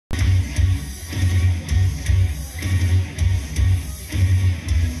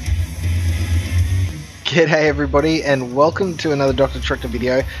G'day everybody and welcome to another Duckletts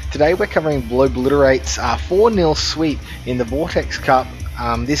video. Today we're covering Brobliterate's 4-0 sweep in the Vortex Cup.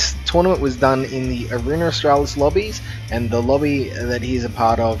 This tournament was done in the Arena Australis lobbies, and the lobby that he's a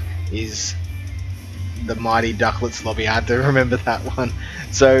part of is the mighty Duckletts lobby. I had to remember that one.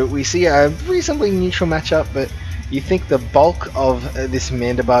 So we see a reasonably neutral matchup, but you think the bulk of this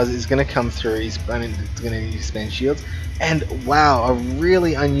Mandibuzz is going to come through. He's going to spend shields. And wow, a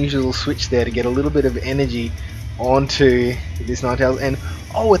really unusual switch there to get a little bit of energy onto this Ninetales. And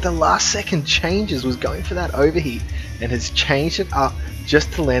oh, at the last second changes, was going for that overheat and has changed it up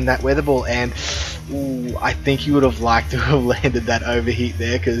just to land that weather ball. And ooh, I think you would have liked to have landed that overheat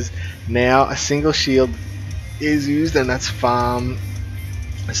there, because now a single shield is used, and that's Farm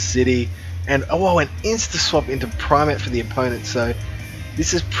City. And oh, an insta swap into Primate for the opponent. So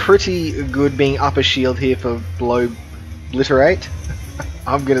this is pretty good, being up a shield here for Brobliterate.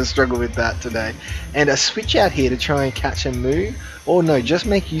 I'm going to struggle with that today. And a switch out here to try and catch a move. Or no, just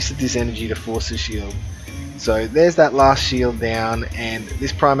make use of this energy to force a shield. So there's that last shield down, and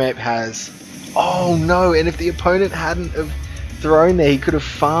this Primate has... Oh no, and if the opponent hadn't have thrown there, he could have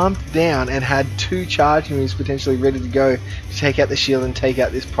farmed down and had 2 charge moves potentially ready to go to take out the shield and take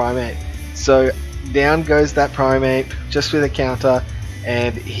out this Primate. So down goes that Primate just with a counter,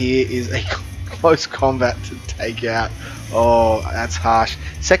 and here is a close combat to take out. Oh, that's harsh.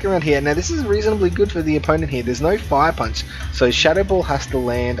 Second round here. Now this is reasonably good for the opponent here. There's no Fire Punch, so Shadow Ball has to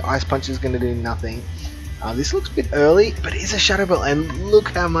land. Ice Punch is going to do nothing. This looks a bit early, but it is a Shadow Ball, and look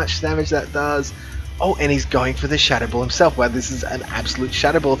how much damage that does. Oh, and he's going for the Shadow Ball himself. Wow, this is an absolute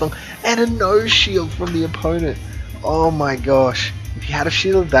Shadow Ball thing. And a no shield from the opponent. Oh my gosh. If he had a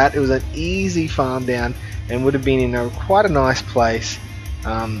shield of that, it was an easy farm down and would have been in quite a nice place.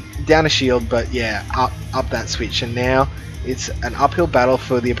 Down a shield, but yeah, up that switch, and now it's an uphill battle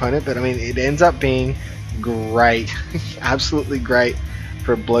for the opponent, but I mean, it ends up being great. Absolutely great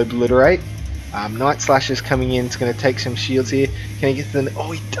for Brobliterate. Night Slash is coming in. It's going to take some shields here. Can he get to the...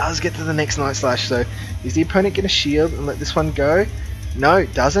 Oh, he does get to the next Night Slash. So is the opponent going to shield and let this one go? No,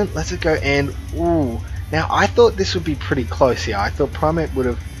 it doesn't. Lets it go, and ooh. Now I thought this would be pretty close here. I thought Primate would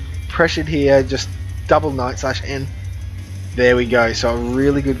have pressured here, just double Night Slash, and there we go. So a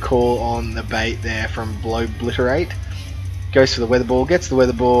really good call on the bait there from Brobliterate. Goes for the Weather Ball, gets the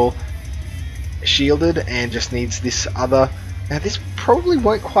Weather Ball shielded, and just needs this other... Now this probably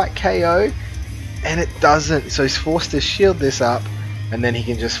won't quite KO, and it doesn't, so he's forced to shield this up, and then he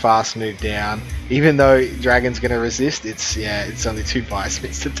can just fast move down. Even though Dragon's going to resist, it's only 2 fire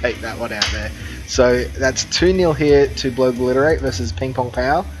spits to take that one out there. So that's 2-0 here to Brobliterate versus Ping Pong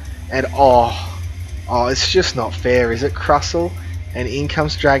Power. And oh, it's just not fair, is it? Crustle, and in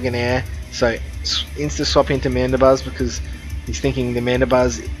comes Dragonair. So insta swap into Mandibuzz, because he's thinking the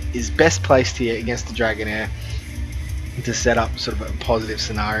Mandibuzz is best placed here against the Dragonair to set up sort of a positive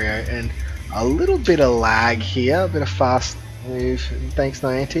scenario. And a little bit of lag here, a bit of fast move, thanks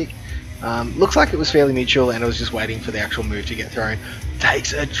Niantic. Looks like it was fairly mutual, and it was just waiting for the actual move to get thrown.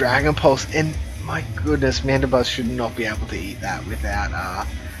 Takes a Dragon Pulse, and my goodness, Mandibuzz should not be able to eat that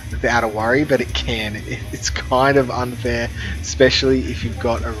without a worry, but it can. It's kind of unfair, especially if you've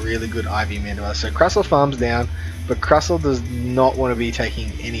got a really good IV Mandibuzz. So Crustle farms down, but Crustle does not want to be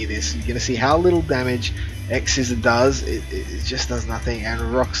taking any of this. You're going to see how little damage X-Scissor does. It just does nothing, and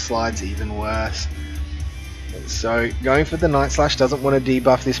Rock Slide's even worse. So going for the Night Slash, doesn't want to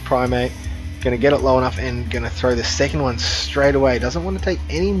debuff this Primate. Going to get it low enough and going to throw the second one straight away. Doesn't want to take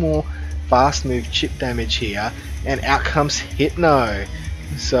any more fast move chip damage here, and out comes Hypno.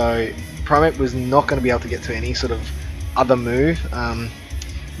 So Primate was not going to be able to get to any sort of other move. The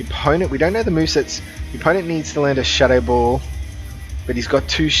opponent, we don't know the movesets. The opponent needs to land a Shadow Ball, but he's got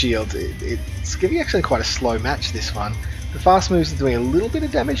 2 shields. It's giving actually quite a slow match, this one. The fast moves are doing a little bit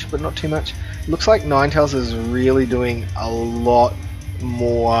of damage, but not too much. Looks like Ninetales is really doing a lot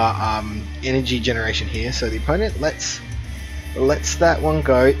more energy generation here. So the opponent lets that one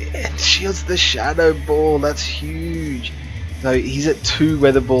go and shields the Shadow Ball. That's huge. So he's at 2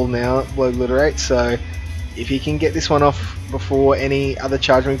 Weather Ball now, Brobliterate. So if he can get this one off before any other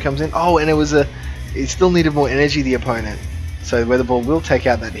charge move comes in. Oh, and it still needed more energy, the opponent. So the Weather Ball will take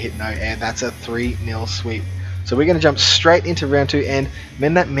out that Hypno, and that's a 3-0 sweep. So we're going to jump straight into round 2, and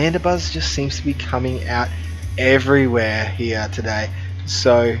man, that Mandibuzz just seems to be coming out everywhere here today.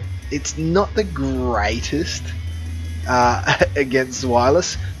 So it's not the greatest against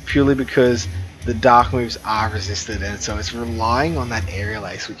Wireless, purely because the dark moves are resisted, and so it's relying on that Aerial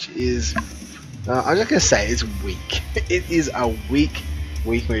Ace, which is, I'm just going to say, it's weak. It is a weak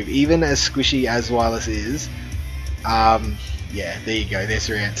move, even as squishy as Wireless is. Yeah, there you go, there's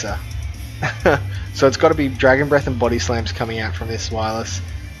your answer. So it's got to be Dragon Breath and Body Slams coming out from this wireless.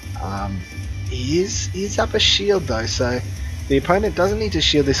 He is up a shield though, so the opponent doesn't need to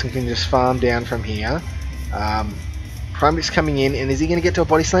shield this and can just farm down from here. Primate's coming in, and is he going to get to a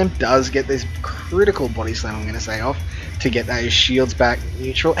Body Slam? Does get this critical Body Slam, I'm going to say, off to get those shields back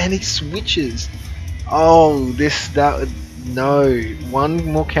neutral, and he switches. Oh, no. One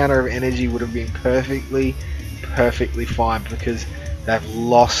more counter of energy would have been perfectly fine, because they've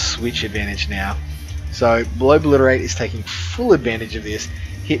lost switch advantage now. So Brobliterate is taking full advantage of this.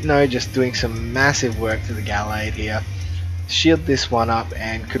 Hypno just doing some massive work to the Gallade here. Shield this one up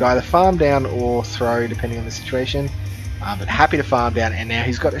and could either farm down or throw depending on the situation. But happy to farm down, and now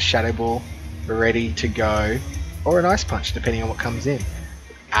he's got a Shadow Ball ready to go, or an Ice Punch depending on what comes in.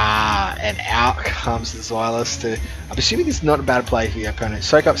 And out comes the Xylus to, I'm assuming this is not a bad play for the opponent,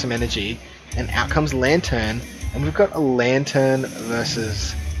 soak up some energy, and out comes Lantern, and we've got a Lantern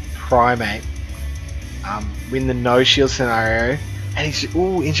versus Primate. Win the no shield scenario, and he's,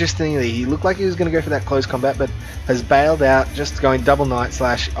 interestingly, he looked like he was going to go for that close combat, but has bailed out, just going double Night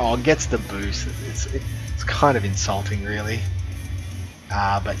Slash. Gets the boost. It's kind of insulting, really.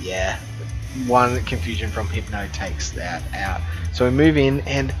 But yeah, one confusion from Hypno takes that out. So we move in,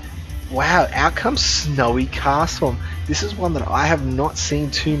 and wow, out comes Snowy Castform. This is one that I have not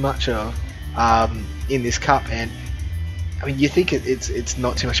seen too much of in this cup, and I mean, you think it's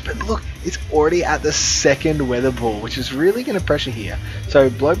not too much, but look, it's already at the second Weather Ball, which is really going to pressure here.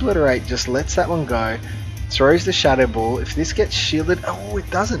 So Brobliterate just lets that one go, throws the Shadow Ball. If this gets shielded, it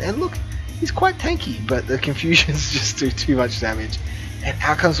doesn't, and look, he's quite tanky, but the confusions just do too much damage. And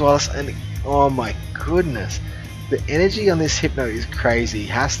out comes Wallace, and oh my goodness, the energy on this Hypno is crazy. He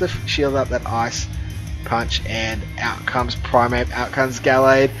has to shield up that Ice Punch, and out comes Primate, out comes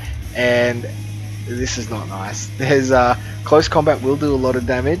Gallade, and this is not nice. There's close combat will do a lot of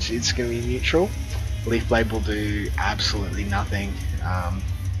damage. It's going to be neutral. Leaf Blade will do absolutely nothing.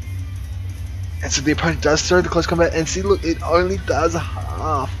 And so the opponent does throw the close combat, and see, look, it only does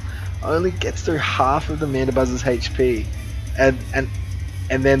half. Only gets through half of the Mandibuzz's HP,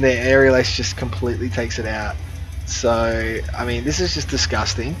 and then the Aerial Ace just completely takes it out. So I mean, this is just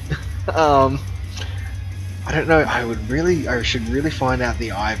disgusting. I don't know. I should really find out the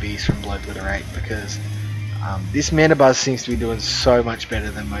IVs from Brobliterate, because this Mandibuzz seems to be doing so much better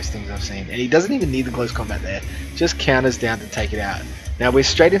than most things I've seen, and he doesn't even need the close combat there. Just counters down to take it out. Now we're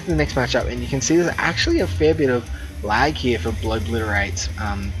straight into the next matchup, and you can see there's actually a fair bit of lag here for Brobliterate's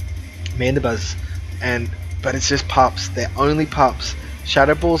Mandibuzz, but it's just pups. They're only pups.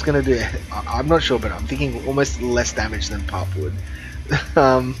 Shadow Ball's gonna do, I'm not sure, but I'm thinking almost less damage than pup would.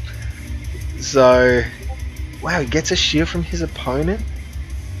 So wow, he gets a shield from his opponent,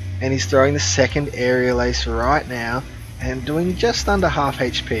 and he's throwing the second Aerial Ace right now, and doing just under half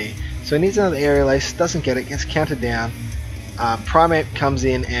HP. So he needs another Aerial Ace, doesn't get it, gets countered down. Primate comes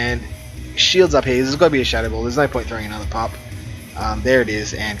in and shields up here. There's got to be a Shadow Ball, there's no point throwing another pup. There it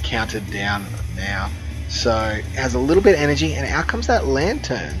is, and countered down now. So it has a little bit of energy, and out comes that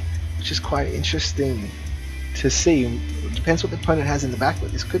Lantern, which is quite interesting to see. It depends what the opponent has in the back,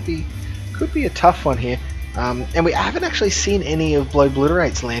 but this could be a tough one here. And we haven't actually seen any of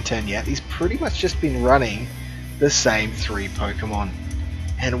Brobliterate's Lantern yet. He's pretty much just been running the same 3 Pokemon.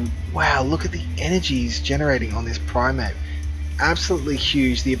 And wow, look at the energy he's generating on this Primate. Absolutely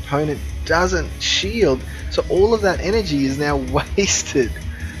huge. The opponent doesn't shield, so all of that energy is now wasted.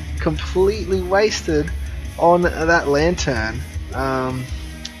 Completely wasted on that Lantern. I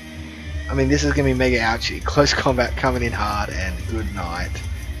mean, this is going to be mega ouchy. Close combat coming in hard, and good night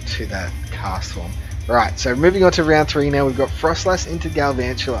to that Castform. Right, so moving on to round 3 now, we've got Frostlass into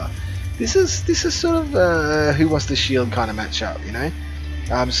Galvantula. This is sort of who wants to shield kind of matchup, you know?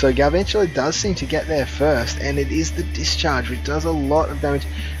 So Galvantula does seem to get there first, and it is the Discharge, which does a lot of damage.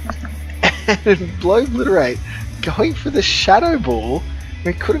 And Brobliterate going for the Shadow Ball.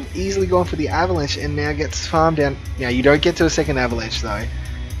 We could have easily gone for the Avalanche, and now gets farmed down. Now you don't get to a second Avalanche though,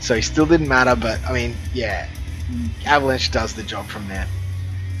 so he still didn't matter, but I mean, yeah, Avalanche does the job from there.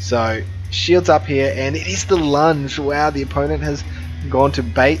 So shields up here, and it is the Lunge. Wow, the opponent has gone to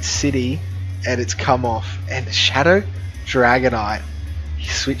Bait City, and it's come off. And Shadow Dragonite, he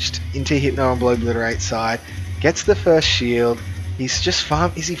switched into Hypno on Brobliterate's side, gets the first shield. He's just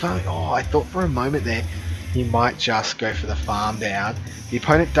farm. Is he farming? Oh, I thought for a moment there he might just go for the farm down. The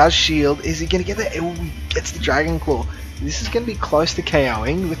opponent does shield. Is he going to get that? Oh, he gets the Dragon Claw. This is going to be close to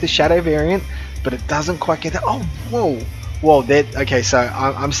KOing with the Shadow variant, but it doesn't quite get that. Oh, whoa. Whoa, okay, so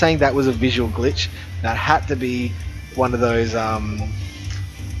I'm saying that was a visual glitch. That had to be one of those,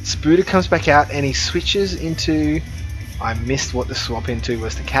 Spooder comes back out, and he switches into, I missed what the swap into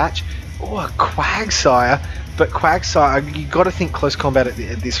was to catch. Oh, a Quagsire. But Quagsire, you got to think close combat at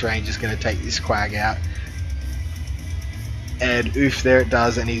this range is going to take this Quag out. And oof, there it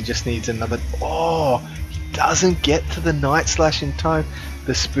does, and he just needs another... Oh, he doesn't get to the Night Slash in time.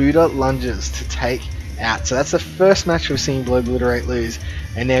 The Spooder lunges to take out. So that's the first match we've seen Brobliterate lose.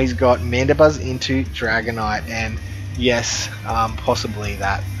 And now he's got Mandibuzz into Dragonite. And yes, possibly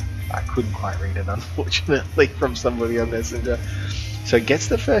that. I couldn't quite read it, unfortunately, from somebody on Messenger. So gets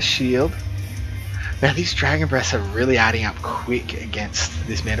the first shield. Now these Dragon Breaths are really adding up quick against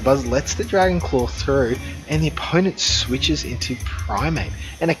this Mandibuzz. Lets the Dragon Claw through, and the opponent switches into Primeape,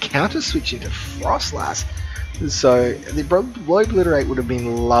 and a counter switch into Frostlass. So the Brobliterate would have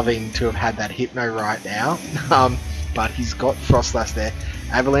been loving to have had that Hypno right now, but he's got Frostlass there.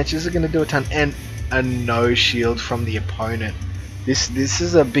 Avalanches are going to do a ton, and a no shield from the opponent. This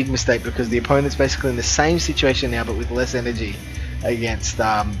is a big mistake because the opponent's basically in the same situation now, but with less energy against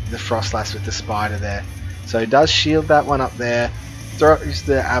the Frostlass with the Spider there. So he does shield that one up there, throws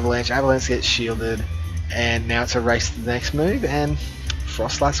the Avalanche, Avalanche gets shielded, and now it's a race to the next move, and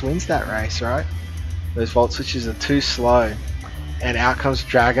Frostlass wins that race, right? Those Volt Switches are too slow, and out comes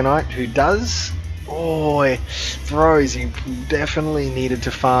Dragonite, who does... Oh, he throws. He definitely needed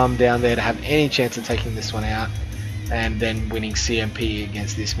to farm down there to have any chance of taking this one out, and then winning CMP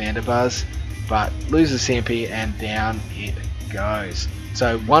against this Mandibuzz, but loses CMP, and down it goes.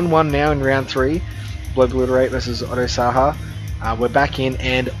 So 1-1 now in round 3, Brobliterate versus Otto Saha. We're back in,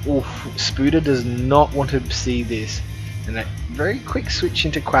 and Spooder does not want to see this, and a very quick switch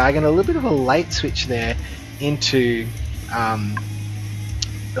into Quag, and a little bit of a late switch there into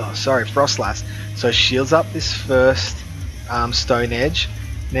Frostlass. So shields up this first Stone Edge.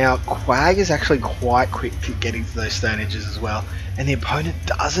 Now Quag is actually quite quick to get into those Stone Edges as well, and the opponent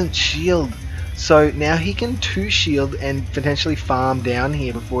doesn't shield. So now he can 2-shield and potentially farm down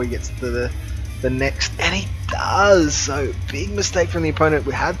here before he gets to the next, and he does. So big mistake from the opponent.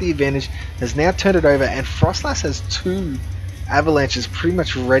 We had the advantage, has now turned it over, and Frostlass has 2 Avalanches pretty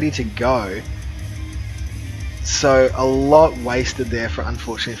much ready to go. So a lot wasted there,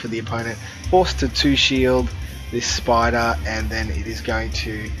 unfortunately for the opponent. Forced to 2-shield this Spider, and then it is going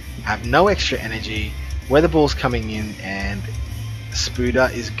to have no extra energy. Weather Ball's coming in, and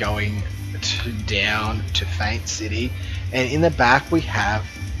Spooder is going down to Faint City, and in the back we have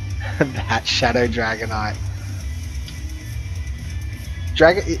that Shadow Dragonite.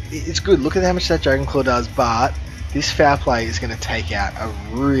 It's good. Look at how much that Dragon Claw does, but this Foul Play is going to take out a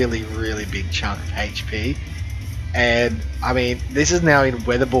really, really big chunk of HP. And I mean, this is now in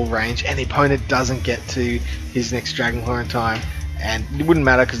Weather Ball range, and the opponent doesn't get to his next Dragon Claw in time, and it wouldn't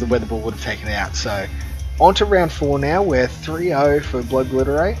matter because the Weather Ball would have taken it out. So on to round 4 now. We're 3-0 for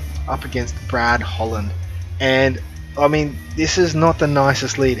Brobliterate up against Brad Holland, and I mean, this is not the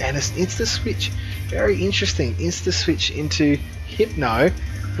nicest lead, and it's insta switch, very interesting, insta switch into Hypno,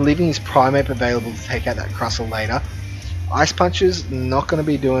 leaving his Primeape available to take out that Crustle later. Ice Punches not going to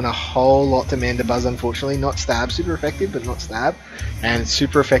be doing a whole lot to Mandibuzz, unfortunately. Not Stab, super effective, but not Stab, and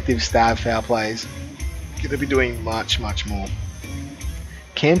super effective Stab Foul Plays. Going to be doing much more.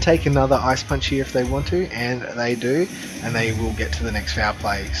 Can take another Ice Punch here if they want to, and they do, and they will get to the next Foul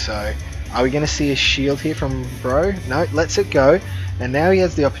Play. So are we going to see a shield here from Bro? No, lets it go, and now he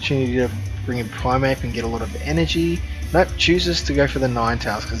has the opportunity to bring in Primeape and get a lot of energy. Nope, chooses to go for the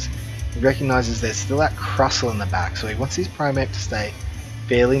Ninetales because he recognises there's still that Crustle in the back, so he wants his Primeape to stay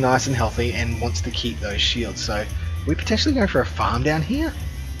fairly nice and healthy and wants to keep those shields. So we potentially going for a farm down here?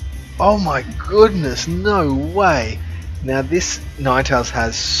 Oh my goodness, no way! Now this Ninetales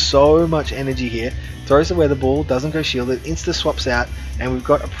has so much energy here, throws the Weather Ball, doesn't go shielded, insta swaps out, and we've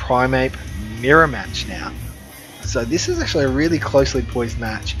got a Primeape mirror match now. So this is actually a really closely poised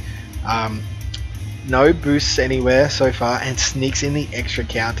match. No boosts anywhere so far, and sneaks in the extra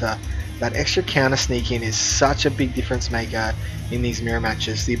counter. That extra counter sneak in is such a big difference maker in these mirror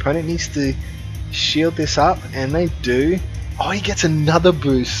matches. The opponent needs to shield this up, and they do. Oh, he gets another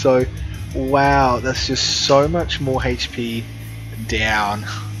boost, so wow, that's just so much more HP down.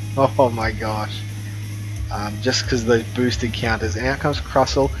 Oh my gosh. Just because those boosted counters, and out comes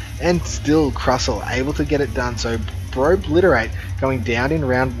Crustle, and still Crustle able to get it done. So Brobliterate going down in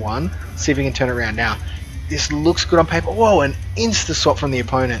round 1. See if we can turn it around now. This looks good on paper. Whoa, an insta swap from the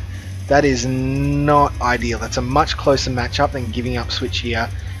opponent. That is not ideal. That's a much closer matchup than giving up switch here,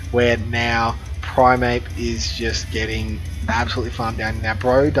 where now Primeape is just getting absolutely farmed down. Now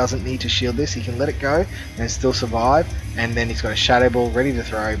Bro doesn't need to shield this. He can let it go and still survive, and then he's got a Shadow Ball ready to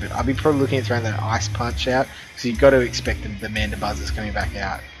throw, but I'll be probably looking at throwing that Ice Punch out, so you've got to expect the Mandibuzz is coming back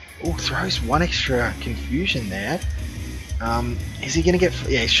out. Oh, throws one extra Confusion there. Is he going to get...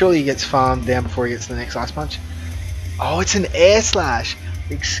 Yeah, surely he gets farmed down before he gets the next Ice Punch. Oh, it's an Air Slash.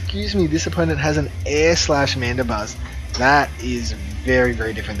 Excuse me, this opponent has an Air Slash Mandibuzz. That is very,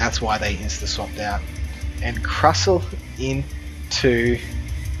 very different. That's why they insta-swapped out. And Crustle into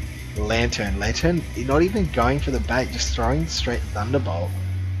Lantern. Lantern not even going for the bait, just throwing straight Thunderbolt.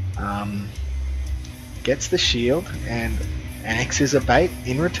 Gets the shield and X's a bait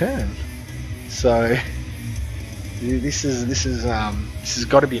in return. So this has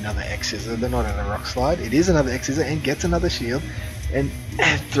got to be another X Scissor. They're not in a Rock Slide. It is another X Scissor and gets another shield and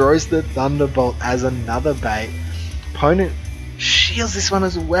throws the Thunderbolt as another bait. Opponent shields this one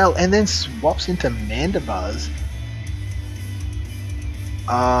as well and then swaps into Mandibuzz.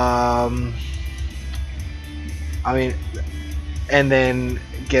 I mean, and then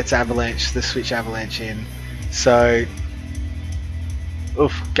gets Avalanche, the switch Avalanche in. So,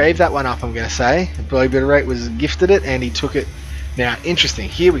 oof, gave that one up, I'm going to say. Brobliterate was gifted it and he took it. Now, interesting,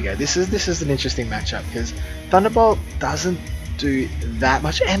 here we go. This is an interesting matchup because Thunderbolt doesn't do that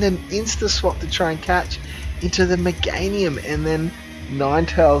much and an insta swap to try and catch into the Meganium and then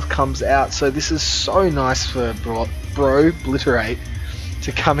Ninetales comes out. So this is so nice for Brobliterate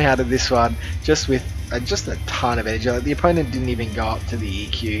to come out of this one just with just a ton of energy. Like, the opponent didn't even go up to the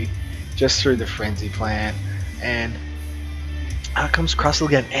EQ, just through the Frenzy Plant, and out comes Crustle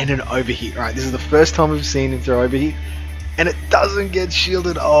again and an Overheat. Right, this is the first time we've seen him throw Overheat, and it doesn't get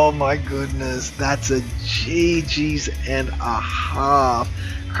shielded. Oh my goodness, that's a GG's and a half.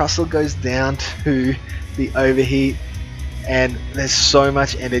 Crustle goes down to the Overheat, and there's so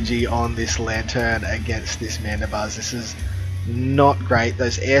much energy on this Lantern against this Mandibuzz. This is not great.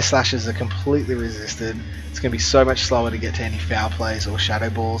 Those Air Slashes are completely resisted. It's going to be so much slower to get to any foul plays or Shadow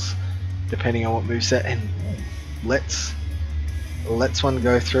Balls, depending on what moveset. And let's one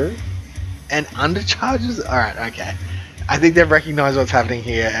go through and undercharges. All right, okay. I think they've recognized what's happening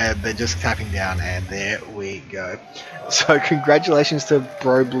here and they're just tapping down, and there we go. So congratulations to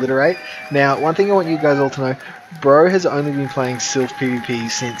Brobliterate. Now, one thing I want you guys all to know, Bro has only been playing Silph PvP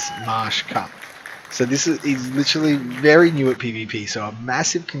since MArsh Cup. So he's literally very new at PvP, so a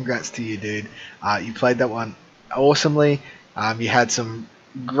massive congrats to you, dude. You played that one awesomely. You had some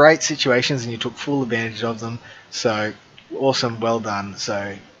great situations and you took full advantage of them. So awesome, well done.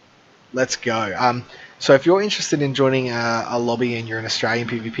 So let's go. So if you're interested in joining a lobby and you're an Australian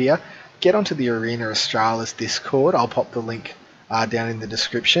PvPer, get onto the Arena Australis Discord. I'll pop the link down in the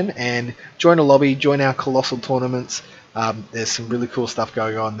description and join a lobby, join our colossal tournaments. There's some really cool stuff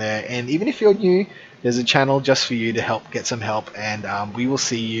going on there, and even if you're new, there's a channel just for you to help get some help, and we will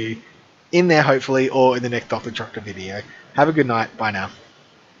see you in there hopefully, or in the next Dr. Tractor video. Have a good night. Bye now.